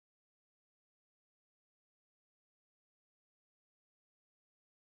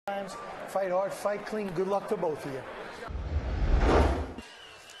Fight hard, fight clean. Good luck to both of you.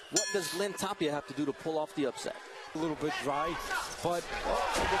 What does Glen Tapia have to do to pull off the upset? A little bit dry, but more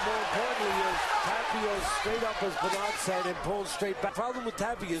importantly is Tapia straight up as Bernard said and pulls straight back. The problem with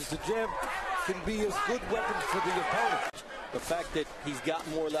Tapia is the jab can be a good weapon for the opponent. The fact that he's got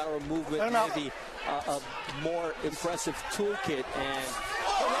more lateral movement, maybe a more impressive toolkit, and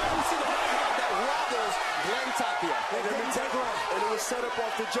we see the that wobbles Glen Tapia. And it was set up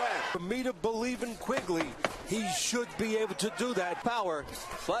off the jab. For me to believe in Quigley, he should be able to do that. Power,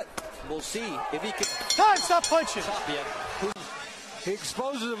 but we'll see if he can. Time, stop punching. Tapia. He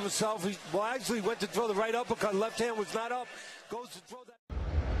exposes himself. He actually went to throw the right uppercut. Left hand was not up. Goes to throw that.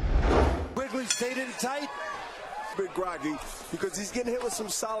 Quigley stayed in tight. Bit groggy because he's getting hit with some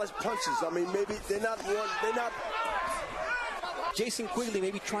solid punches. I mean, maybe they're not. Jason Quigley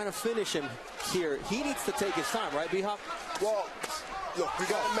maybe trying to finish him here. He needs to take his time, right, B-Hop? Well, look, we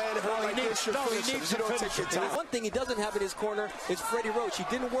got a man hurt like this. You don't take your time. One thing he doesn't have in his corner is Freddie Roach. He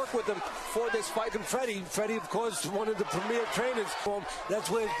didn't work with him for this fight. And Freddie, of course, one of the premier trainers for him. That's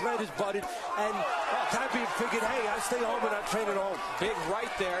where his bread is butted. And Tapia figured, hey, I stay home and I train at home. Big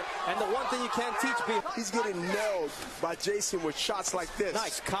right there. And the one thing you can't teach, he's getting nailed by Jason with shots like this.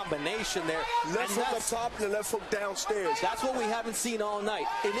 Nice combination there. Left hook up top and the left hook downstairs. That's what we haven't seen all night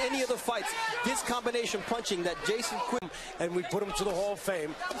in any of the fights. This combination punching that Jason Quigley. And we put him to the Hall of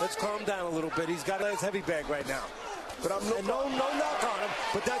Fame. Let's calm down a little bit. He's got his heavy bag right now. But I'm no knock on him,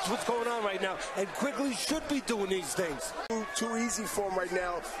 but that's what's going on right now. And Quigley should be doing these things. Too easy for him right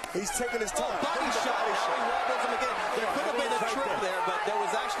now. He's taking his time. Body shot. He wobbles him again. There could have been a trip there, but there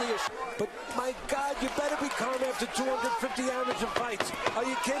was actually a. But my God, you better be calm after 250 amateur fights. Are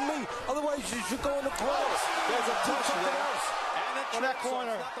you kidding me? Otherwise, you should go in the corner. There's a touch there. Else. And a trip. That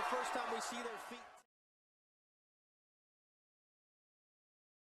corner. So it's not the first time we see their feet.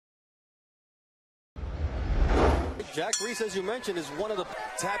 Jack Reese, as you mentioned, is one of the...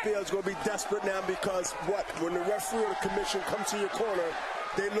 Tapia is going to be desperate now because when the referee or the commission comes to your corner,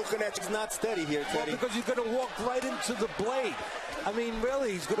 they're looking at you. He's not steady here, Teddy. Well, because he's going to walk right into the blade. I mean,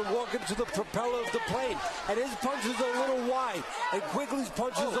 really, he's going to walk into the propeller of the plane. And his punches are a little wide, and Quigley's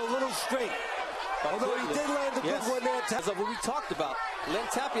punches are a little straight. Although he did land a good one there. As we talked about, Glen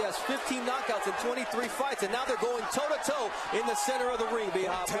Tapia has 15 knockouts in 23 fights, and now they're going toe-to-toe in the center of the ring,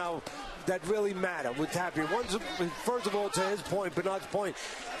 B-Hop. Now, that really matter with Tapia. First of all, to his point, Bernard's point,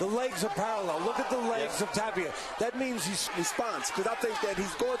 the legs are parallel. Look at the legs of Tapia. That means he responds, because I think that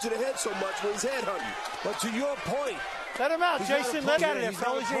he's going to the head so much when he's head hunting. But to your point, let him out, Jason. Let him out.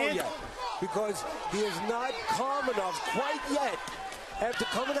 Fellas, because he is not calm enough quite yet. After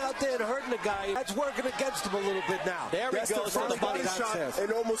coming out there and hurting the guy, that's working against him a little bit now. There we go. So the body shot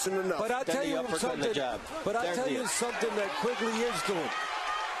and almost enough. But I'll tell you something. But I'll tell you something that Quigley is doing,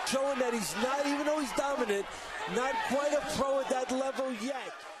 showing that he's not, even though he's dominant, not quite a pro at that level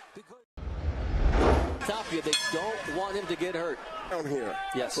yet. Tapia, they don't want him to get hurt. Down here,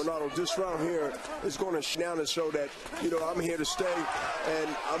 yes. Bernardo, this round here is going to down and show that, I'm here to stay,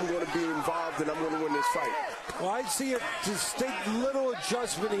 and I'm going to be involved, and I'm going to win this fight. Well, I see a distinct little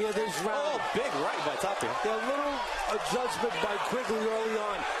adjustment here this round. Oh, big right by Tapia. A little adjustment by Quigley early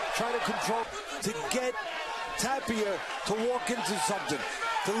on, trying to control, to get Tapia to walk into something,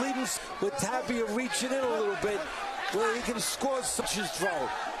 to leave him with Tapia reaching in a little bit, where he can score such a throw.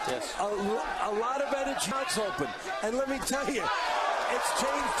 Yes. A lot of energy. It's open. And let me tell you, it's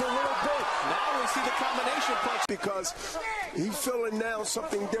changed a little bit. Now we see the combination punch. Because he's feeling now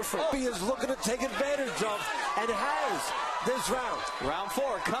something different. He is looking to take advantage of, and has this round. Round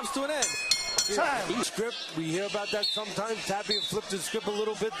 4 comes to an end. Script, we hear about that sometimes. Tapia flipped his script a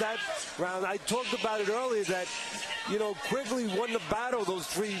little bit that round. I talked about it earlier that, Quigley won the battle those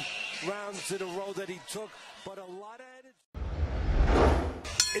 3 rounds in a row that he took, but a lot of it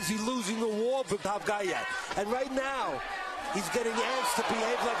is he losing the war for top guy yet. And right now, he's getting asked to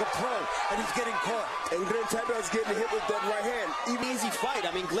behave like a pro, and he's getting caught. And Glen Tapia is getting hit with that right hand. Easy fight.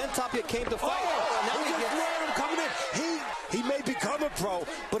 I mean, Glen Tapia came to fight. Now he just let him coming in. He may become a pro,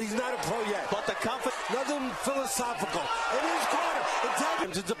 but he's not a pro yet. But the confidence. Nothing philosophical. In his corner,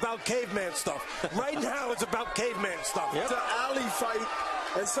 it's about caveman stuff. Right now, it's about caveman stuff. Yep. It's an alley fight,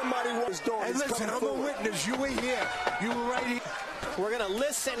 and somebody was doing. And listen, I'm a witness. You were here. You were right here. We're going to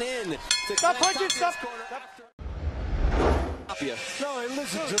listen in to Stop punching. Stop. Tapia. No, and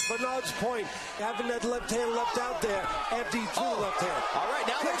listen to Bernard's point. Having that left hand left out there after he threw the left hand. All right,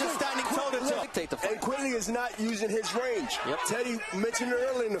 now they're just standing toe-to-toe. And Quigley is not using his range. Yep. Teddy mentioned it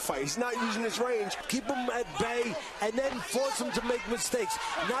earlier in the fight. He's not using his range. Keep him at bay and then force him to make mistakes.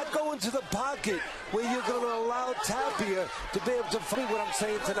 Not go into the pocket where you're going to allow Tapia to be able to fight. What I'm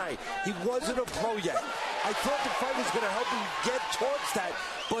saying tonight, he wasn't a pro yet. I thought the fight was going to help him get towards that,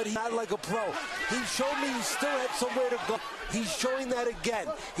 but he's not like a pro. He showed me he still had somewhere to go. He's showing that again.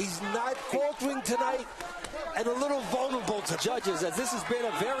 He's not faltering tonight and a little vulnerable to judges, as this has been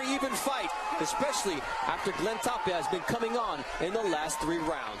a very even fight, especially after Glen Tapia has been coming on in the last 3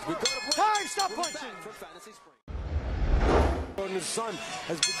 rounds. We go to Time, stop punching. for Fantasy Spring. And his son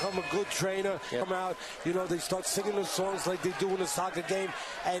has become a good trainer. Yep. Come out, you know, they start singing the songs like they do in a soccer game,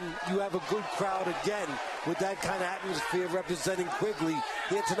 and you have a good crowd again with that kind of atmosphere representing Quigley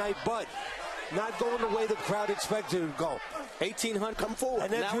here tonight, but not going the way the crowd expected it to go. 1,800 come forward.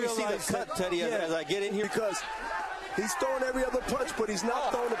 And now we see the cut, Teddy, as I get in here. Because he's throwing every other punch, but he's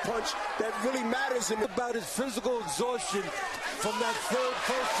not throwing a punch that really matters. About his physical exhaustion from that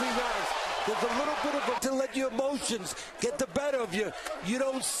first 3 rounds. There's a little bit of to let your emotions get the better of you. You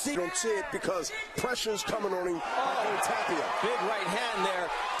don't see it because pressure's coming on him. Glen Tapia. Big right hand there.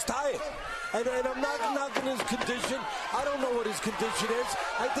 He's tired. And I'm not knocking his condition. I don't know what his condition is.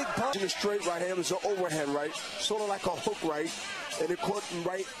 I think punching a straight right hand is an overhand right, sort of like a hook right, and it caught him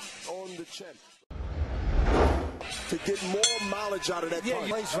right on the chin. To get more mileage out of that punch.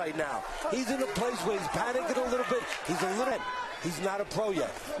 Place right now. He's in a place where he's panicking a little bit. He's not a pro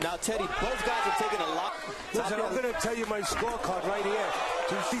yet. Now, Teddy, both guys are taking a lot. Listen, I'm going to tell you my scorecard right here.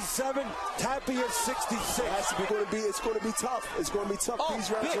 57, Tapia 66. It's going to be tough. It's going to be tough. Oh, these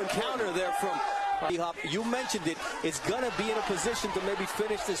rounds big counter there from D-Hop. You mentioned it. It's going to be in a position to maybe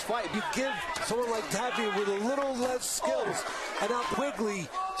finish this fight. You give someone like Tapia with a little less skills, and now Quigley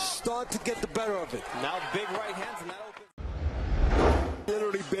start to get the better of it. Now big right hands, and that opens.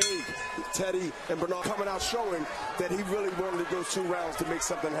 Literally big. Teddy and Bernard coming out showing that he really wanted those 2 rounds to make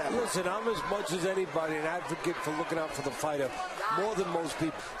something happen. Listen, I'm as much as anybody an advocate for looking out for the fighter, more than most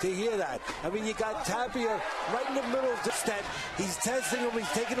people, to hear that. I mean, you got Tapia right in the middle of the stand. He's testing him. He's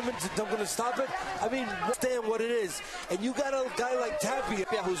taking him into, I'm going to stop it. I mean, understand what it is. And you got a guy like Tapia,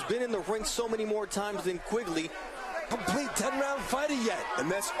 who's been in the ring so many more times than Quigley. Complete 10-round fighter yet. And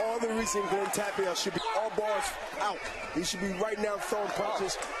that's all the reason Glen Tapia should be all bars out. He should be right now throwing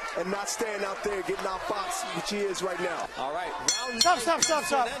punches and not staying out there getting outboxed, which he is right now. All right. Round Stop.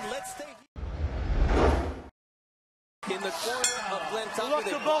 Let's stay in the corner of Glen Tapia.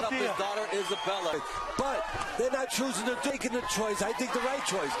 They brought up his daughter, Isabella. But they're not choosing to take the choice. I think the right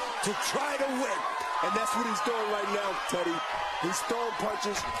choice to try to win. And that's what he's doing right now, Teddy. He's throwing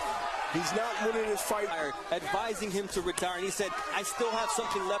punches. He's not winning his fight. Advising him to retire, and he said, I still have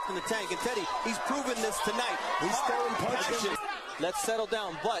something left in the tank. And Teddy, he's proven this tonight. He's throwing punches. Let's settle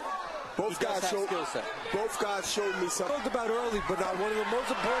down, but both guys showed me something. I talked about early, but now one of the most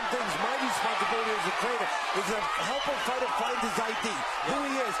important things, my responsibility as a trainer, is to help a fighter find his ID, who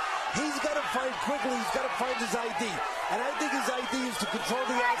he is. He's got to find Quigley. He's got to find his ID. And I think his ID is to control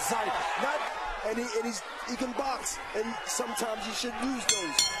the outside, not... And he can box, and sometimes you should use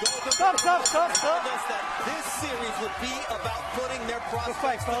those. Stop. That this series would be about putting their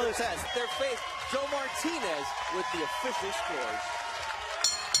prospects to the test. Their face, Joe Martinez with the official scores.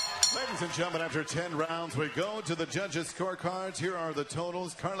 Ladies and gentlemen, after 10 rounds, we go to the judges' scorecards. Here are the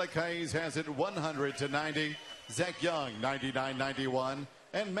totals. Carla Caiz has it 100-90. Zach Young, 99-91.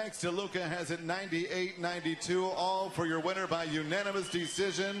 And Max DeLuca has it 98-92. All for your winner by unanimous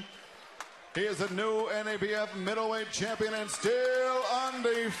decision. He is a new NABF middleweight champion and still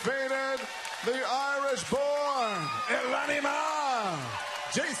undefeated. The Irish-born El Anima,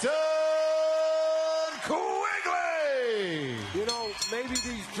 Jason Quigley. You know, maybe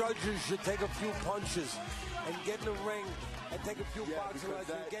these judges should take a few punches and get in the ring and take a few boxing lessons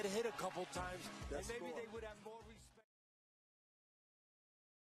and get hit a couple times. And maybe they would have more...